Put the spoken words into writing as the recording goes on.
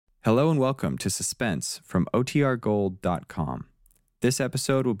Hello and welcome to Suspense from OTRGold.com. This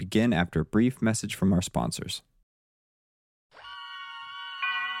episode will begin after a brief message from our sponsors.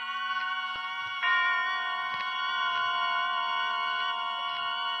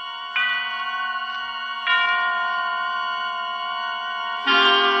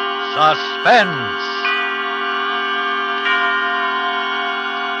 Suspense.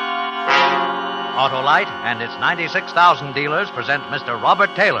 Autolite and its 96,000 dealers present Mr. Robert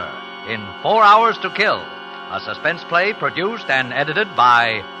Taylor in 4 Hours to Kill, a suspense play produced and edited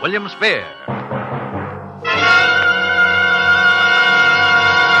by William Spear.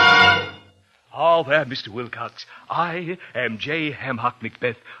 Oh, there, Mr. Wilcox. I am J. Hamhock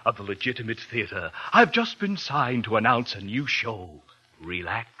Macbeth of the Legitimate Theater. I've just been signed to announce a new show.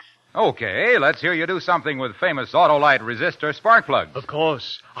 Relax. Okay, let's hear you do something with famous Autolite resistor spark plugs. Of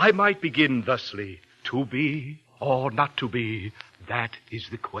course, I might begin thusly. To be or not to be, that is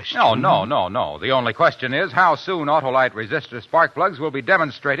the question. No. The only question is how soon Autolite resistor spark plugs will be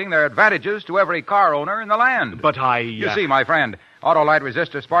demonstrating their advantages to every car owner in the land. But You see, my friend, Autolite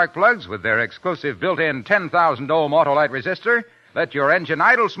resistor spark plugs with their exclusive built-in 10,000 ohm Autolite resistor let your engine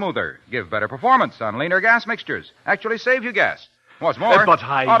idle smoother, give better performance on leaner gas mixtures, actually save you gas. What's more,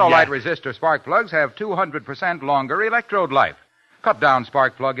 Autolite resistor spark plugs have 200% longer electrode life. Cut down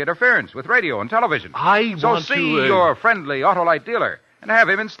spark plug interference with radio and television. So see your friendly Autolite dealer and have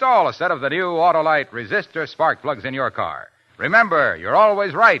him install a set of the new Autolite resistor spark plugs in your car. Remember, you're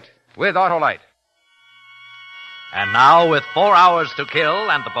always right with Autolite. And now, with 4 Hours to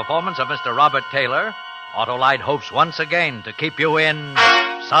Kill and the performance of Mr. Robert Taylor, Autolite hopes once again to keep you in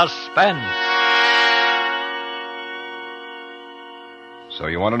suspense. So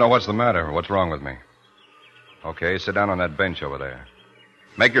you want to know what's the matter, what's wrong with me? Okay, sit down on that bench over there.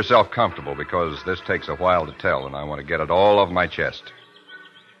 Make yourself comfortable, because this takes a while to tell, and I want to get it all off my chest.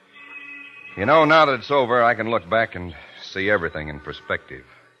 You know, now that it's over, I can look back and see everything in perspective.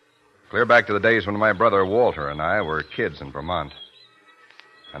 Clear back to the days when my brother Walter and I were kids in Vermont.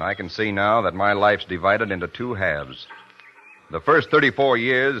 And I can see now that my life's divided into two halves. The first 34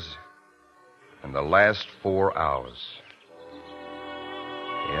 years and the last 4 hours.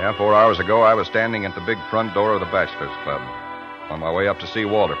 Yeah, 4 hours ago, I was standing at the big front door of the Bachelors Club, on my way up to see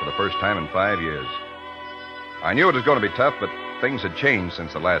Walter for the first time in 5 years. I knew it was going to be tough, but things had changed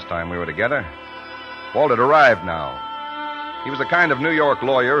since the last time we were together. Walt had arrived now. He was the kind of New York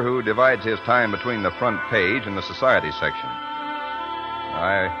lawyer who divides his time between the front page and the society section.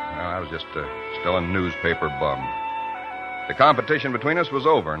 I was just still a newspaper bum. The competition between us was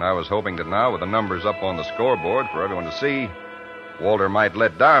over, and I was hoping that now, with the numbers up on the scoreboard for everyone to see, Walter might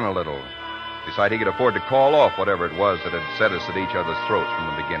let down a little, decide he could afford to call off whatever it was that had set us at each other's throats from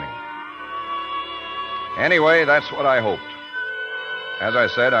the beginning. Anyway, that's what I hoped. As I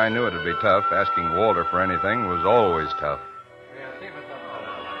said, I knew it'd be tough. Asking Walter for anything was always tough.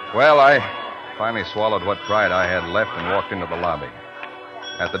 Well, I finally swallowed what pride I had left and walked into the lobby.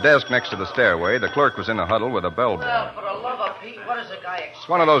 At the desk next to the stairway, the clerk was in a huddle with a bell boy. Well, for the love of Pete, what is the guy... It's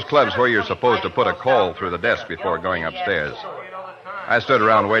one of those clubs where you're supposed to put a call through the desk before going upstairs. I stood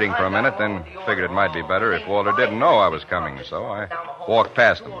around waiting for a minute, then figured it might be better if Walter didn't know I was coming, so I walked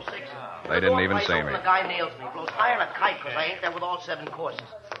past them. They didn't even see me. The guy nails me. Blows higher than a kite because I ain't there with all 7 courses.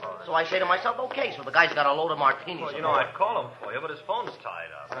 So I say to myself, okay, so the guy's got a load of martinis. Well, you know, I'd call him for you, but his phone's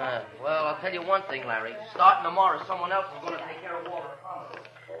tied up. Well, I'll tell you one thing, Larry. Starting tomorrow, someone else is going to take care of Walter.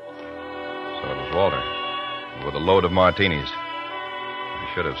 So it was Walter, with a load of martinis.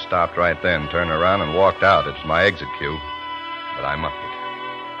 I should have stopped right then, turned around, and walked out. It's my exit cue. But I muffed it.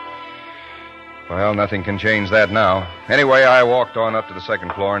 Well, nothing can change that now. Anyway, I walked on up to the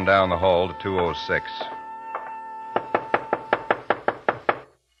second floor and down the hall to 206.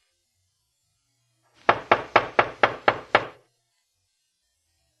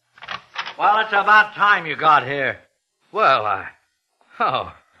 Well, it's about time you got here. Well,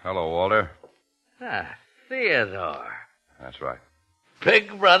 Oh. Hello, Walter. Theodore. That's right.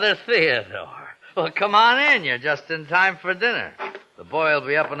 Big brother Theodore. Well, come on in. You're just in time for dinner. The boy will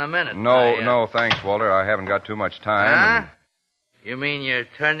be up in a minute. No, thanks, Walter. I haven't got too much time. Huh? You mean you're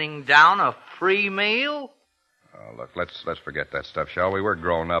turning down a free meal? Oh, look, let's forget that stuff, shall we? We're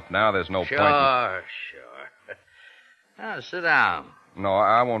grown up now. There's no point Sure. Now, sit down. No,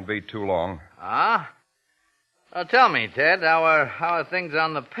 I won't be too long. Huh? Well, tell me, Ted, how are things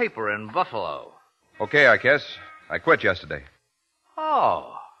on the paper in Buffalo? Okay, I guess. I quit yesterday.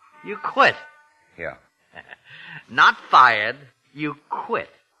 Oh, you quit. Yeah. Not fired, you quit.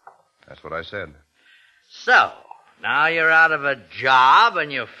 That's what I said. So, now you're out of a job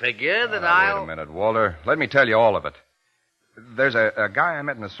and you figure that Wait a minute, Walter. Let me tell you all of it. There's a guy I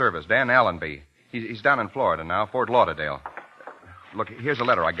met in the service, Dan Allenby. He's down in Florida now, Fort Lauderdale. Look, here's a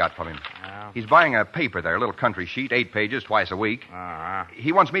letter I got from him. Oh. He's buying a paper there, a little country sheet, 8 pages, twice a week. Uh-huh.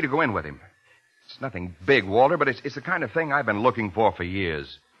 He wants me to go in with him. It's nothing big, Walter, but it's the kind of thing I've been looking for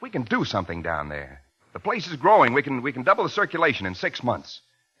years. We can do something down there. The place is growing. We can double the circulation in 6 months.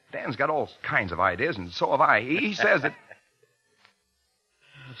 Dan's got all kinds of ideas, and so have I. He says that...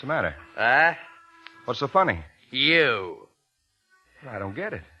 What's the matter? Huh? What's so funny? You. I don't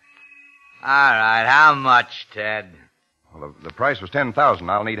get it. All right, how much, Ted? Well, the price was $10,000.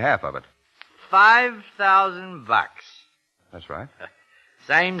 I'll need half of it. $5,000. That's right.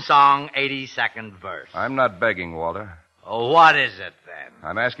 Same song, 82nd verse. I'm not begging, Walter. Oh, what is it, then?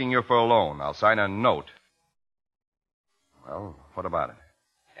 I'm asking you for a loan. I'll sign a note. Well, what about it?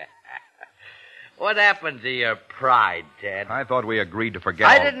 What happened to your pride, Ted? I thought we agreed to forget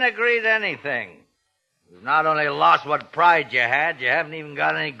I all... didn't agree to anything. You've not only lost what pride you had, you haven't even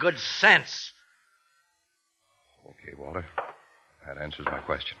got any good sense. Okay, Walter. That answers my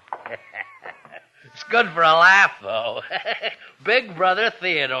question. It's good for a laugh, though. Big brother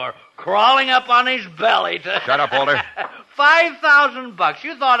Theodore crawling up on his belly to... Shut up, Walter. $5,000.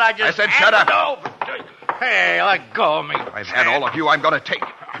 You thought I just... I said shut up. Over. Hey, let go of me. I've had all of you I'm going to take.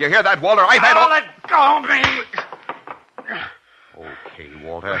 You hear that, Walter? I've had all... Let go of me. Okay,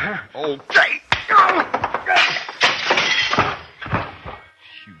 Walter. Okay.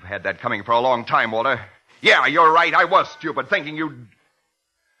 You've had that coming for a long time, Walter. Yeah, you're right. I was stupid, thinking you'd...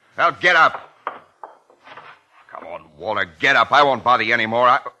 Well, get up. Come on, Walter, get up. I won't bother you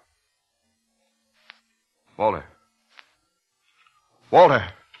anymore. Walter. Walter.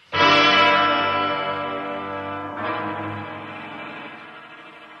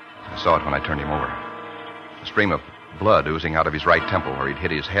 I saw it when I turned him over. A stream of blood oozing out of his right temple where he'd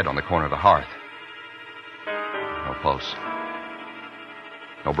hit his head on the corner of the hearth. No pulse.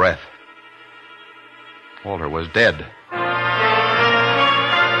 No breath. Walter was dead.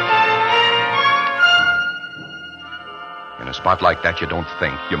 In a spot like that, you don't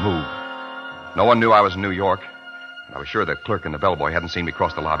think. You move. No one knew I was in New York. And I was sure the clerk and the bellboy hadn't seen me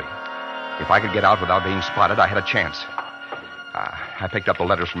cross the lobby. If I could get out without being spotted, I had a chance. I picked up the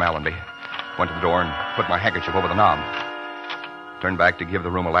letters from Allenby, went to the door, and put my handkerchief over the knob. Turned back to give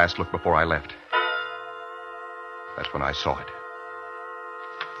the room a last look before I left. That's when I saw it.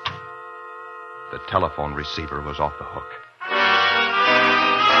 The telephone receiver was off the hook.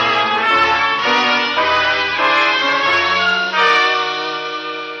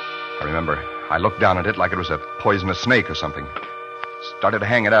 I remember I looked down at it like it was a poisonous snake or something. Started to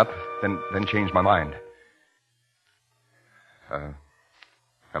hang it up, then changed my mind.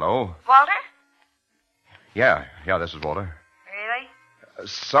 Hello? Walter? Yeah, this is Walter. Really?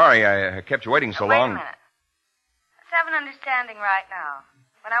 Sorry, I kept you waiting so long. Wait a minute. Let's have an understanding right now.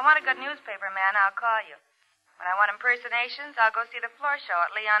 When I want a good newspaper man, I'll call you. When I want impersonations, I'll go see the floor show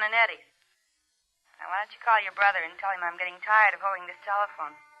at Leon and Eddie's. Now, why don't you call your brother and tell him I'm getting tired of holding this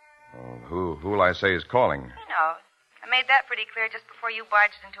telephone? Oh, who will I say is calling? He knows. I made that pretty clear just before you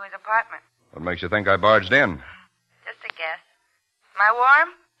barged into his apartment. What makes you think I barged in? Just a guess. Am I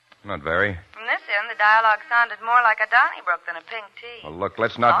warm? Not very. From this end, the dialogue sounded more like a Donnybrook than a pink tea. Well, look,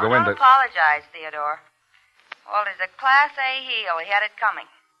 let's not go into... Don't apologize, Theodore. Walter's a Class A heel. He had it coming.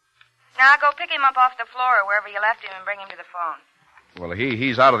 Now, go pick him up off the floor or wherever you left him and bring him to the phone. Well,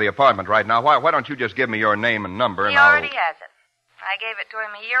 he's out of the apartment right now. Why don't you just give me your name and number and He already has it. I gave it to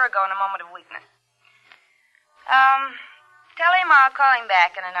him a year ago in a moment of weakness. Tell him I'll call him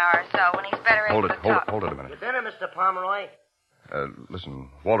back in an hour or so when he's better able to talk. Hold it a minute. You dinner, Mr. Pomeroy? Listen,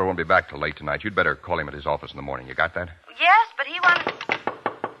 Walter won't be back till late tonight. You'd better call him at his office in the morning. You got that? Yes, but he wanted...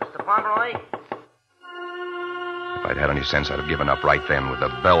 Mr. Pomeroy? If I'd had any sense, I'd have given up right then with the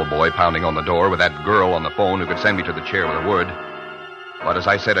bellboy pounding on the door, with that girl on the phone who could send me to the chair with a word. But as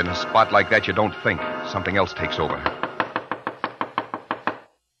I said, in a spot like that, you don't think. Something else takes over.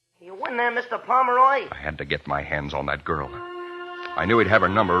 You win there, Mr. Pomeroy? I had to get my hands on that girl. I knew he'd have her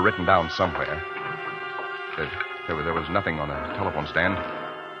number written down somewhere. There was nothing on the telephone stand.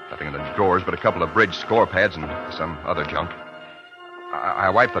 Nothing in the drawers but a couple of bridge score pads and some other junk. I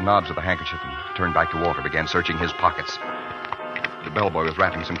wiped the knobs of the handkerchief and turned back to Walter, began searching his pockets. The bellboy was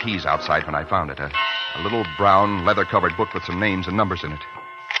wrapping some keys outside when I found it. A little brown, leather-covered book with some names and numbers in it.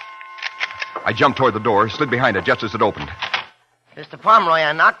 I jumped toward the door, slid behind it just as it opened. Mr. Pomeroy,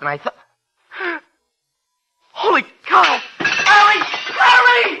 I knocked and I thought... Holy cow! Larry!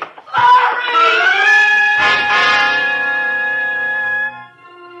 Larry! Larry!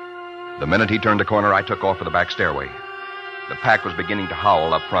 The minute he turned the corner, I took off for the back stairway. The pack was beginning to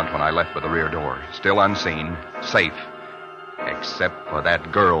howl up front when I left by the rear door. Still unseen, safe. except for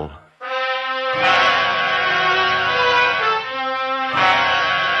that girl.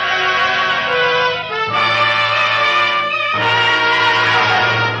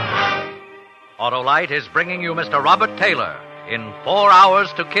 Autolite is bringing you Mr. Robert Taylor in 4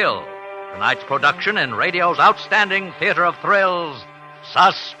 Hours to Kill. Tonight's production in radio's outstanding theater of thrills,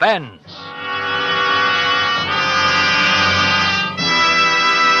 Suspense.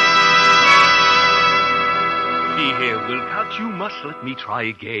 See here, Wilcox, you must let me try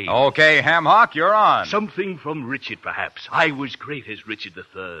again. Okay, Ham Hock, you're on. Something from Richard, perhaps. I was great as Richard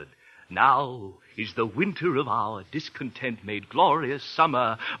III. Now is the winter of our discontent made glorious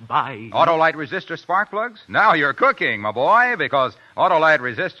summer by... Autolite resistor spark plugs? Now you're cooking, my boy, because Autolite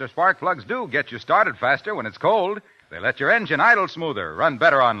resistor spark plugs do get you started faster when it's cold. They let your engine idle smoother, run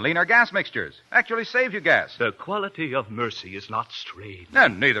better on leaner gas mixtures, actually save you gas. The quality of mercy is not strained.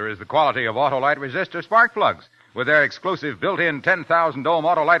 And neither is the quality of Autolite resistor spark plugs. With their exclusive built-in 10,000 ohm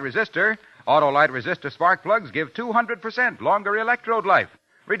Autolite resistor spark plugs give 200% longer electrode life.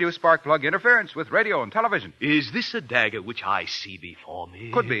 Reduce spark plug interference with radio and television. Is this a dagger which I see before me?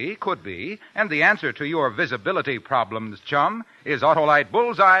 Could be. And the answer to your visibility problems, chum, is Autolite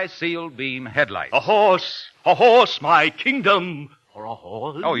Bullseye Sealed Beam Headlights. A horse, my kingdom, or a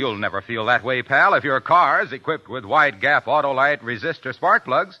horse? Oh, you'll never feel that way, pal, if your car's equipped with wide-gap Autolite resistor spark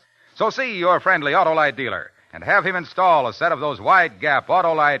plugs. So see your friendly Autolite dealer and have him install a set of those wide-gap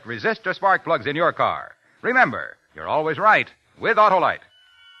Autolite resistor spark plugs in your car. Remember, you're always right with Autolite.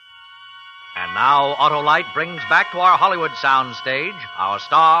 And now Autolite brings back to our Hollywood soundstage our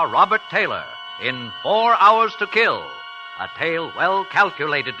star, Robert Taylor, in 4 Hours to Kill, a tale well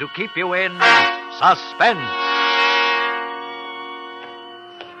calculated to keep you in suspense.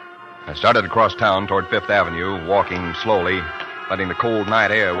 I started across town toward Fifth Avenue, walking slowly, letting the cold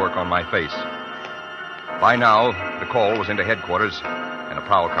night air work on my face. By now, the call was into headquarters, and a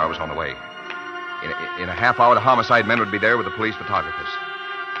prowl car was on the way. In a half hour, the homicide men would be there with the police photographers.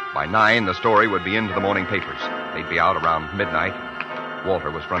 By 9, the story would be into the morning papers. They'd be out around midnight. Walter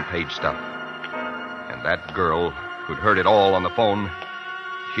was front-page stuff. And that girl who'd heard it all on the phone,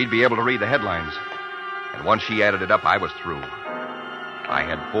 she'd be able to read the headlines. And once she added it up, I was through. I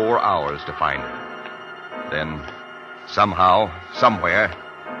had 4 hours to find her. Then, somehow, somewhere,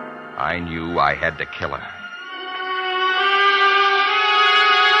 I knew I had to kill her.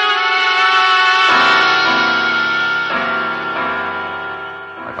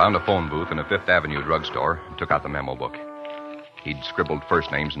 I found a phone booth in a Fifth Avenue drugstore and took out the memo book. He'd scribbled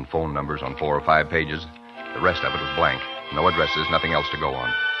first names and phone numbers on 4 or 5 pages. The rest of it was blank. No addresses, nothing else to go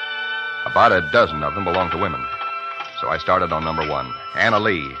on. About a dozen of them belonged to women. So I started on number 1. Anna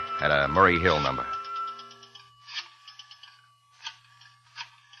Lee had a Murray Hill number.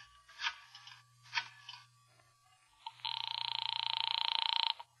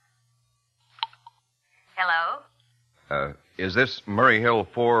 Hello? Is this Murray Hill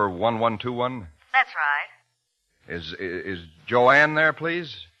 41121? That's right. Is Joanne there,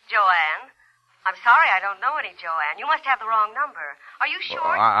 please? Joanne? I'm sorry I don't know any Joanne. You must have the wrong number. Are you sure?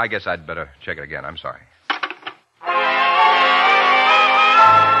 Well, I guess I'd better check it again. I'm sorry. Now,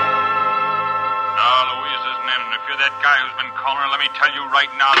 Louise isn't in, and if you're that guy who's been calling her, let me tell you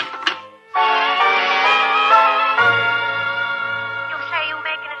right now that... You say you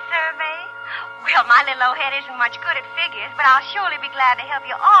making a survey? Well, my little old head isn't much good at figures, but I'll surely be glad to help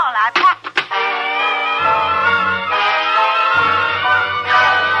you all out.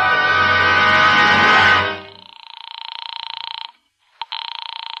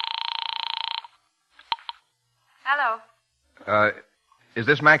 Hello. Is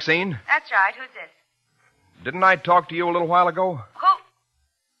this Maxine? That's right. Who's this? Didn't I talk to you a little while ago? Who?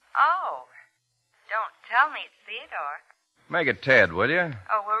 Oh. Don't tell me it's Theodore. Make it Ted, will you?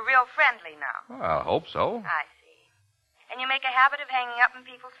 Oh, we're real friendly now. Well, I hope so. I see. And you make a habit of hanging up in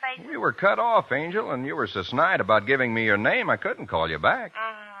people's faces? We were cut off, Angel, and you were so snide about giving me your name, I couldn't call you back.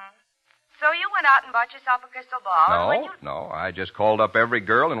 Mm-hmm. So you went out and bought yourself a crystal ball? and when you... No. I just called up every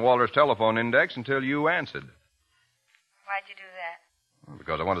girl in Walter's telephone index until you answered. Why'd you do that?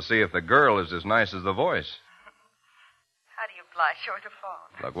 Because I want to see if the girl is as nice as the voice. How do you blush over the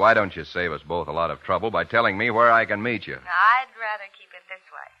phone? Look, why don't you save us both a lot of trouble by telling me where I can meet you? I'd rather keep it this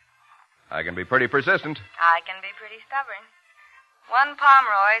way. I can be pretty persistent. I can be pretty stubborn. One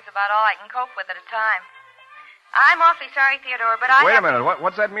Pomeroy is about all I can cope with at a time. I'm awfully sorry, Theodore, but I... Wait a minute.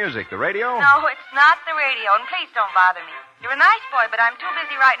 What's that music? The radio? No, it's not the radio, and please don't bother me. You're a nice boy, but I'm too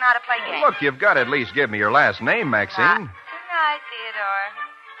busy right now to play games. Look, you've got to at least give me your last name, Maxine. Good night, Theodore.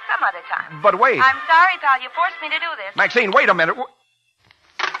 Some other time. But wait. I'm sorry, pal. You forced me to do this. Maxine, wait a minute.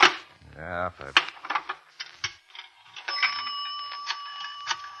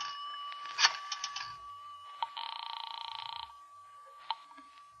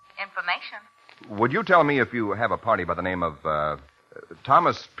 information. Would you tell me if you have a party by the name of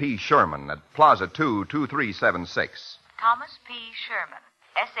Thomas P. Sherman at Plaza 22376? Thomas P. Sherman.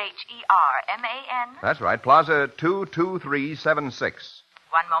 Sherman. That's right, Plaza 22376.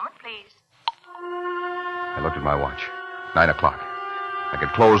 One moment, please. I looked at my watch. 9 o'clock. I could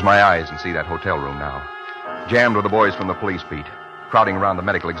close my eyes and see that hotel room now. Jammed with the boys from the police beat, crowding around the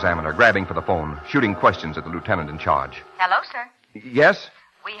medical examiner, grabbing for the phone, shooting questions at the lieutenant in charge. Hello, sir. Yes?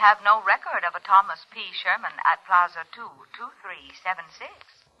 We have no record of a Thomas P. Sherman at Plaza 22376.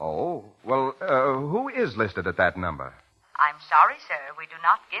 Oh, well, who is listed at that number? I'm sorry, sir. We do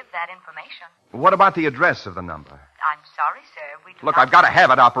not give that information. What about the address of the number? I'm sorry, sir. We do Look, not... I've got to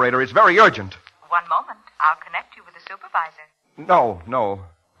have it, operator. It's very urgent. One moment. I'll connect you with the supervisor. No,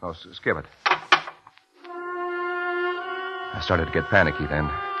 skip it. I started to get panicky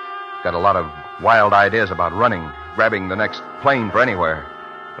then. Got a lot of wild ideas about running, grabbing the next plane for anywhere.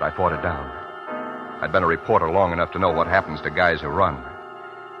 But I fought it down. I'd been a reporter long enough to know what happens to guys who run.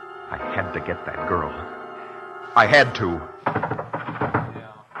 I had to get that girl. I had to.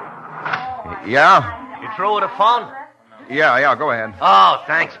 Yeah? You through with a phone? Yeah, go ahead. Oh,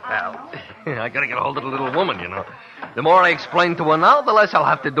 thanks, pal. I gotta get a hold of the little woman, you know. The more I explain to her now, the less I'll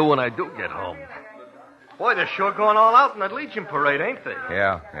have to do when I do get home. Boy, they're sure going all out in that Legion parade, ain't they?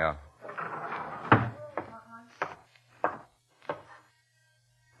 Yeah.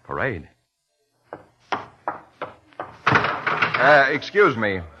 Parade? Excuse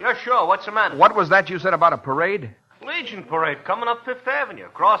me. Yeah, sure. What's the matter? What was that you said about a parade? Legion parade coming up Fifth Avenue.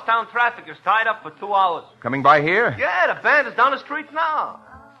 Crosstown traffic is tied up for 2 hours. Coming by here? Yeah, the band is down the street now.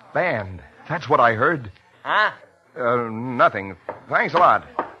 Band? That's what I heard. Huh? Nothing. Thanks a lot.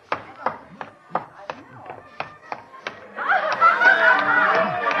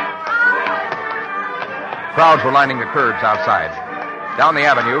 Crowds were lining the curbs outside. Down the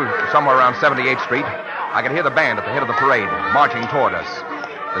avenue, somewhere around 78th Street, I could hear the band at the head of the parade, marching toward us.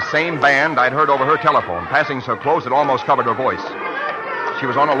 The same band I'd heard over her telephone, passing so close it almost covered her voice. She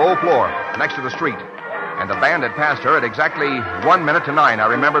was on a low floor, next to the street, and the band had passed her at exactly 1 minute to 9. I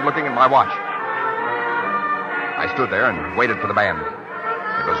remembered looking at my watch. I stood there and waited for the band.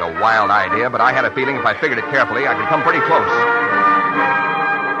 It was a wild idea, but I had a feeling if I figured it carefully, I could come pretty close.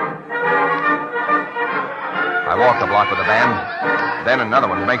 I walked the block with the band, then another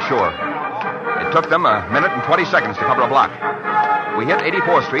one to make sure. It took them 1 minute and 20 seconds to cover a block. We hit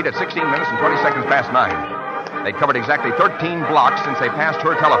 84th Street at 16 minutes and 20 seconds past 9. They'd covered exactly 13 blocks since they passed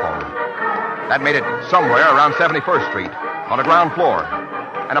her telephone. That made it somewhere around 71st Street, on a ground floor.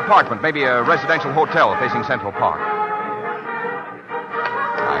 An apartment, maybe a residential hotel facing Central Park.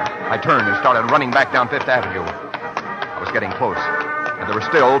 I turned and started running back down Fifth Avenue. I was getting close, and there were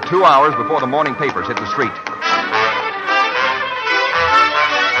still 2 hours before the morning papers hit the street.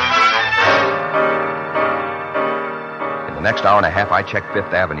 In the next hour and a half, I checked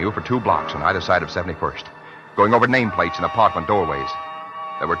Fifth Avenue for 2 blocks on either side of 71st, going over nameplates and apartment doorways.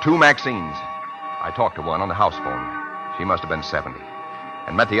 There were 2 Maxines. I talked to one on the house phone. She must have been 70.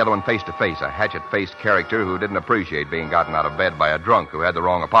 And met the other one face to face, a hatchet-faced character who didn't appreciate being gotten out of bed by a drunk who had the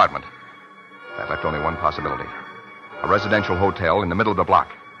wrong apartment. That left only one possibility. A residential hotel in the middle of the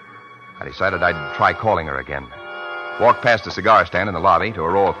block. I decided I'd try calling her again. Walked past the cigar stand in the lobby to a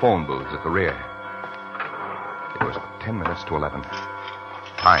row of phone booths at the rear. It was 10 minutes to 11.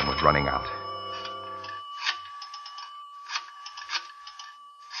 Time was running out.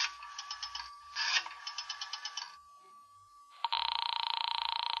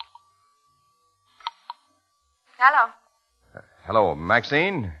 Hello. Hello,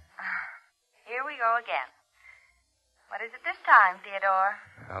 Maxine? Here we go again. What is it this time, Theodore?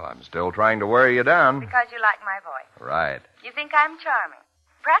 Well, I'm still trying to wear you down. Because you like my voice. Right. You think I'm charming.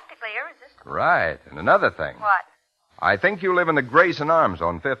 Practically irresistible. Right. And another thing. What? I think you live in the Grayson Arms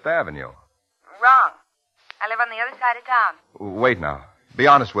on Fifth Avenue. Wrong. I live on the other side of town. Wait now. Be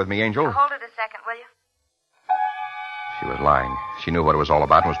honest with me, Angel. Hold it a second, will you? She was lying. She knew what it was all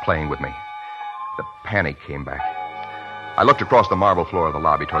about and was playing with me. The panic came back. I looked across the marble floor of the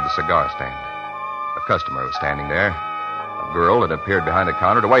lobby toward the cigar stand. A customer was standing there. A girl had appeared behind the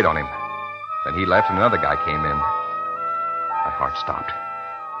counter to wait on him. Then he left and another guy came in. My heart stopped.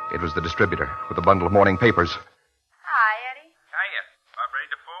 It was the distributor with a bundle of morning papers. Hi, Eddie. Hiya. Bob ready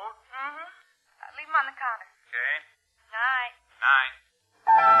to fold? Mm-hmm. Leave him on the counter. Okay. Night. Night.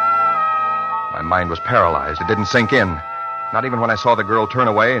 My mind was paralyzed. It didn't sink in. Not even when I saw the girl turn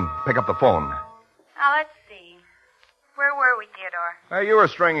away and pick up the phone. Now, let's see. Where were we, Theodore? You were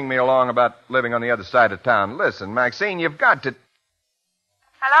stringing me along about living on the other side of town. Listen, Maxine, you've got to...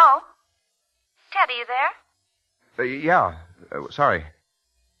 Hello? Ted, are you there? Yeah. Sorry.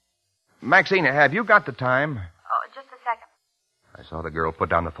 Maxine, have you got the time? Oh, just a second. I saw the girl put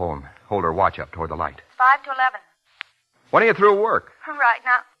down the phone, hold her watch up toward the light. 5 to 11. When are you through work? Right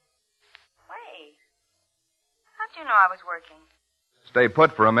now. Wait. How'd you know I was working? Stay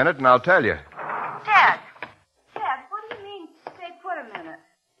put for a minute and I'll tell you. Ted. Ted, what do you mean, stay put a minute?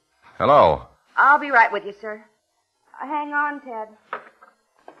 Hello. I'll be right with you, sir. Hang on, Ted.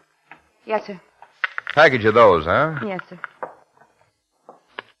 Yes, sir. Package of those, huh? Yes, sir.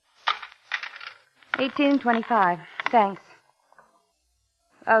 18.25. Thanks.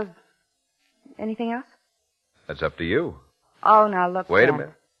 Anything else? That's up to you. Oh, now look. Wait a Ted.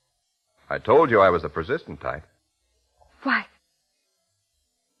 minute. I told you I was the persistent type. Why?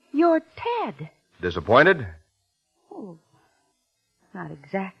 You're Ted. Disappointed? Oh, not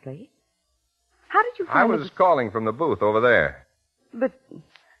exactly. How did you I find was calling from the booth over there. But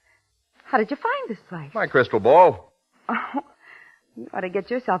how did you find this place? My crystal ball. Oh, you ought to get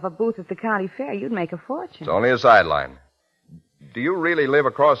yourself a booth at the county fair. You'd make a fortune. It's only a sideline. Do you really live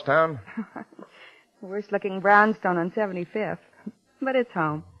across town? Worst-looking brownstone on 75th. But it's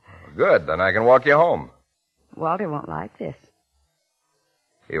home. Good, then I can walk you home. Walter won't like this.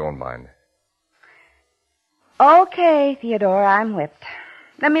 He won't mind. Okay, Theodore, I'm whipped.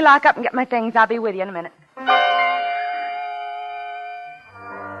 Let me lock up and get my things. I'll be with you in a minute.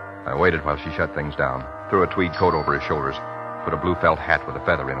 I waited while she shut things down, threw a tweed coat over her shoulders, put a blue felt hat with a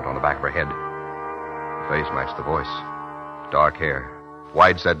feather in it on the back of her head. The face matched the voice. Dark hair,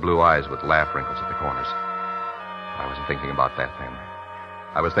 wide-set blue eyes with laugh wrinkles at the corners. I wasn't thinking about that then.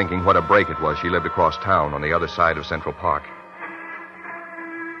 I was thinking what a break it was she lived across town on the other side of Central Park.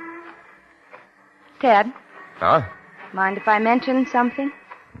 Ted, Huh? mind if I mention something?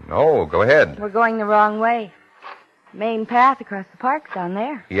 No, go ahead. We're going the wrong way. Main path across the park's down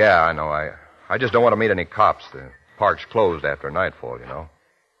there. Yeah, I know. I just don't want to meet any cops. The park's closed after nightfall, you know.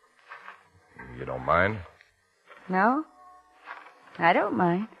 You don't mind? No? I don't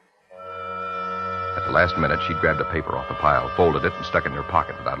mind. At the last minute, she'd grabbed a paper off the pile, folded it, and stuck it in her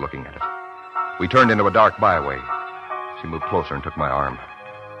pocket without looking at it. We turned into a dark byway. She moved closer and took my arm.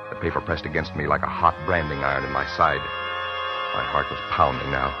 The paper pressed against me like a hot branding iron in my side. My heart was pounding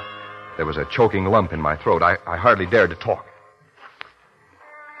now. There was a choking lump in my throat. I hardly dared to talk.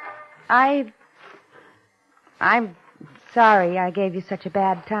 I'm sorry I gave you such a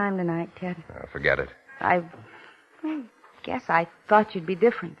bad time tonight, Ted. Forget it. I guess I thought you'd be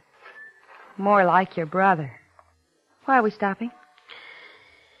different. More like your brother. Why are we stopping?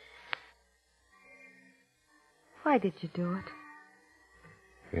 Why did you do it?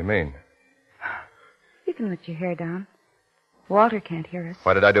 What do you mean? You can let your hair down. Walter can't hear us.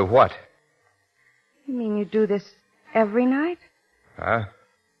 Why did I do what? You mean you do this every night? Huh?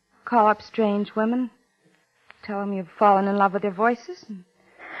 Call up strange women, tell them you've fallen in love with their voices?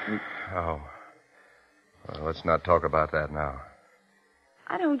 Oh. Well, let's not talk about that now.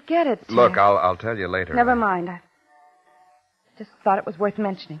 I don't get it, Ted. Look, I'll tell you later. Never mind. I just thought it was worth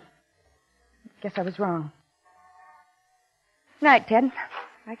mentioning. Guess I was wrong. Night, Ted.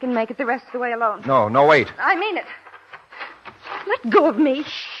 I can make it the rest of the way alone. No, wait. I mean it. Let go of me.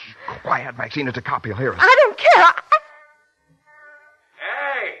 Shh. Quiet, Maxine. It's a cop. He'll hear us. I don't care.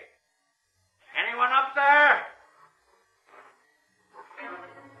 Hey! Anyone up there?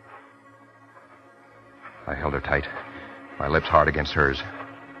 I held her tight, my lips hard against hers.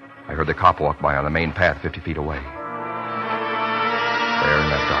 I heard the cop walk by on the main path 50 feet away. There in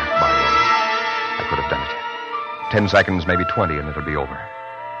that dark byway, I could have done it. 10 seconds, maybe 20, and it'll be over.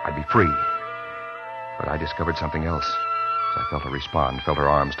 I'd be free. But I discovered something else. As I felt her respond, felt her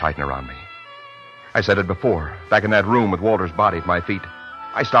arms tighten around me. I said it before, back in that room with Walter's body at my feet.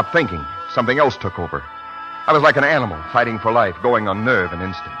 I stopped thinking. Something else took over. I was like an animal, fighting for life, going on nerve and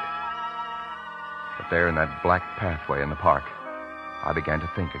instinct. But there in that black pathway in the park, I began to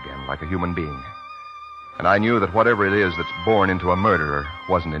think again, like a human being. And I knew that whatever it is that's born into a murderer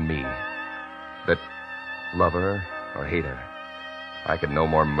wasn't in me. That, love her or hate her, I could no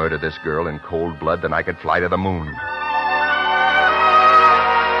more murder this girl in cold blood than I could fly to the moon.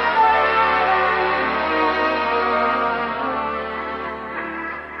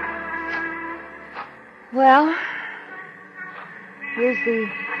 Well, here's the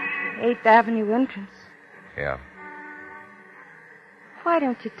 8th Avenue entrance. Yeah. Why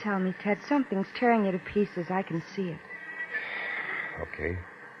don't you tell me, Ted? Something's tearing you to pieces. I can see it. Okay.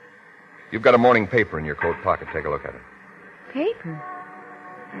 You've got a morning paper in your coat pocket. Take a look at it. Paper?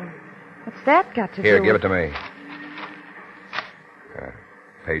 What's that got to do Here, with... give it to me.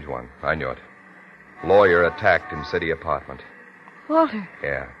 Page 1. I knew it. Lawyer attacked in city apartment. Walter.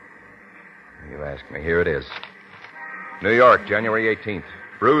 Yeah. You asked me. Here it is. New York, January 18th.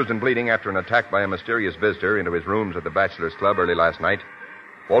 Bruised and bleeding after an attack by a mysterious visitor into his rooms at the Bachelor's Club early last night,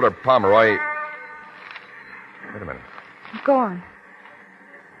 Walter Pomeroy... Wait a minute. Go on.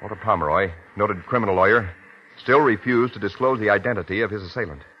 Walter Pomeroy, noted criminal lawyer, still refused to disclose the identity of his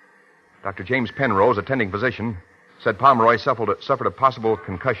assailant. Dr. James Penrose, attending physician, said Pomeroy suffered a possible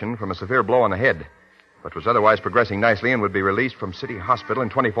concussion from a severe blow on the head, but was otherwise progressing nicely and would be released from City Hospital in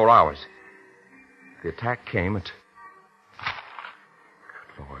 24 hours. The attack came at...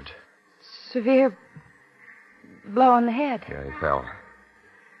 Good Lord. Severe blow on the head. Yeah, he fell.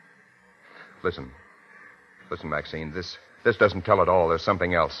 Listen, Maxine, this doesn't tell it all. There's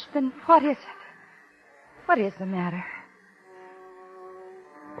something else. Then what is it? What is the matter?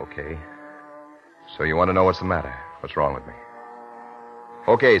 Okay. So you want to know what's the matter? What's wrong with me?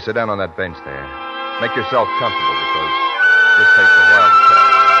 Okay, sit down on that bench there. Make yourself comfortable because this takes a while to tell.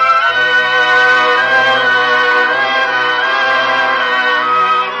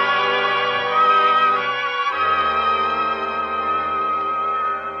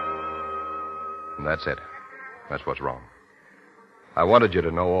 And that's it. That's what's wrong. I wanted you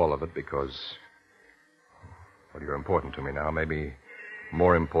to know all of it because, well, you're important to me now, maybe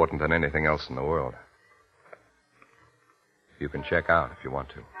more important than anything else in the world. You can check out if you want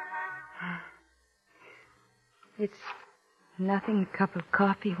to. It's nothing a cup of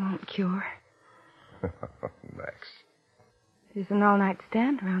coffee won't cure. Max. There's an all-night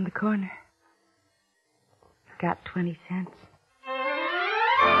stand around the corner. Got 20 cents.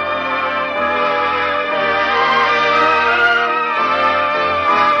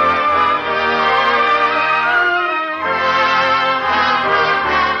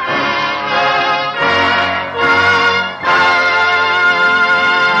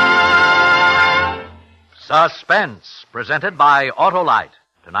 Suspense, presented by Autolite.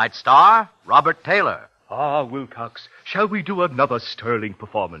 Tonight's star, Robert Taylor. Ah, Wilcox, shall we do another sterling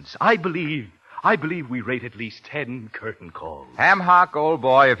performance? I believe we rate at least 10 curtain calls. Ham Hock, old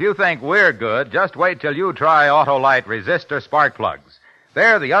boy, if you think we're good, just wait till you try Autolite resistor spark plugs.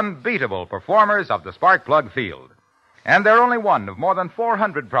 They're the unbeatable performers of the spark plug field. And they're only one of more than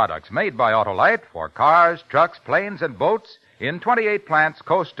 400 products made by Autolite for cars, trucks, planes, and boats in 28 plants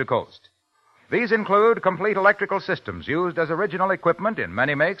coast to coast. These include complete electrical systems used as original equipment in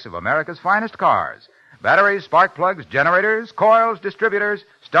many makes of America's finest cars. Batteries, spark plugs, generators, coils, distributors,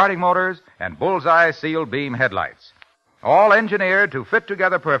 starting motors, and bullseye seal beam headlights. All engineered to fit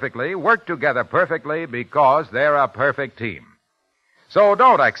together perfectly, work together perfectly because they're a perfect team. So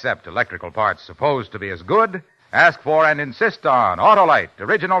don't accept electrical parts supposed to be as good. Ask for and insist on Autolite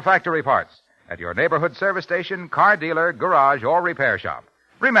original factory parts at your neighborhood service station, car dealer, garage, or repair shop.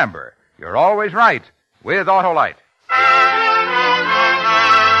 Remember, you're always right with Autolite.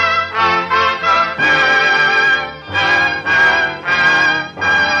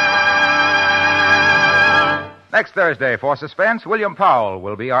 Next Thursday, for Suspense, William Powell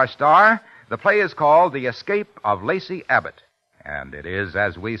will be our star. The play is called The Escape of Lacey Abbott. And it is,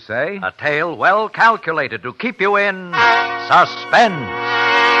 as we say, a tale well calculated to keep you in suspense.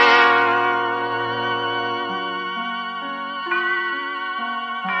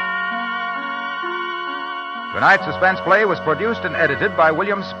 Tonight's suspense play was produced and edited by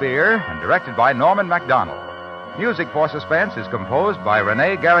William Spear and directed by Norman MacDonald. Music for Suspense is composed by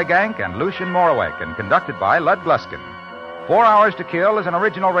Renee Garrigank and Lucien Moraweck and conducted by Lud Gluskin. 4 Hours to Kill is an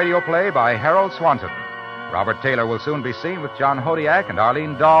original radio play by Harold Swanson. Robert Taylor will soon be seen with John Hodiak and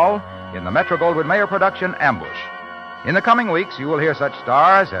Arlene Dahl in the Metro-Goldwyn-Mayer production Ambush. In the coming weeks, you will hear such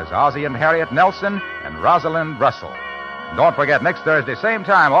stars as Ozzie and Harriet Nelson and Rosalind Russell. And don't forget, next Thursday, same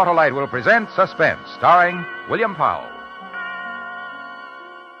time, Autolite will present Suspense, starring William Powell.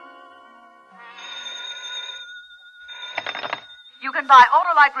 You can buy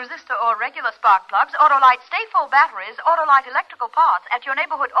Autolite resistor or regular spark plugs, Autolite stay-full batteries, Autolite electrical parts at your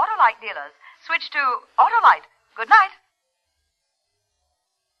neighborhood Autolite dealers. Switch to Autolite. Good night.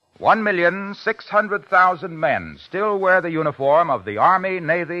 1,600,000 men still wear the uniform of the Army,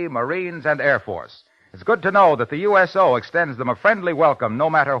 Navy, Marines, and Air Force. It's good to know that the USO extends them a friendly welcome no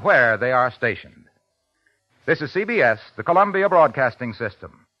matter where they are stationed. This is CBS, the Columbia Broadcasting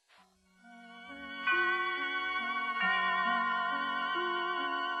System.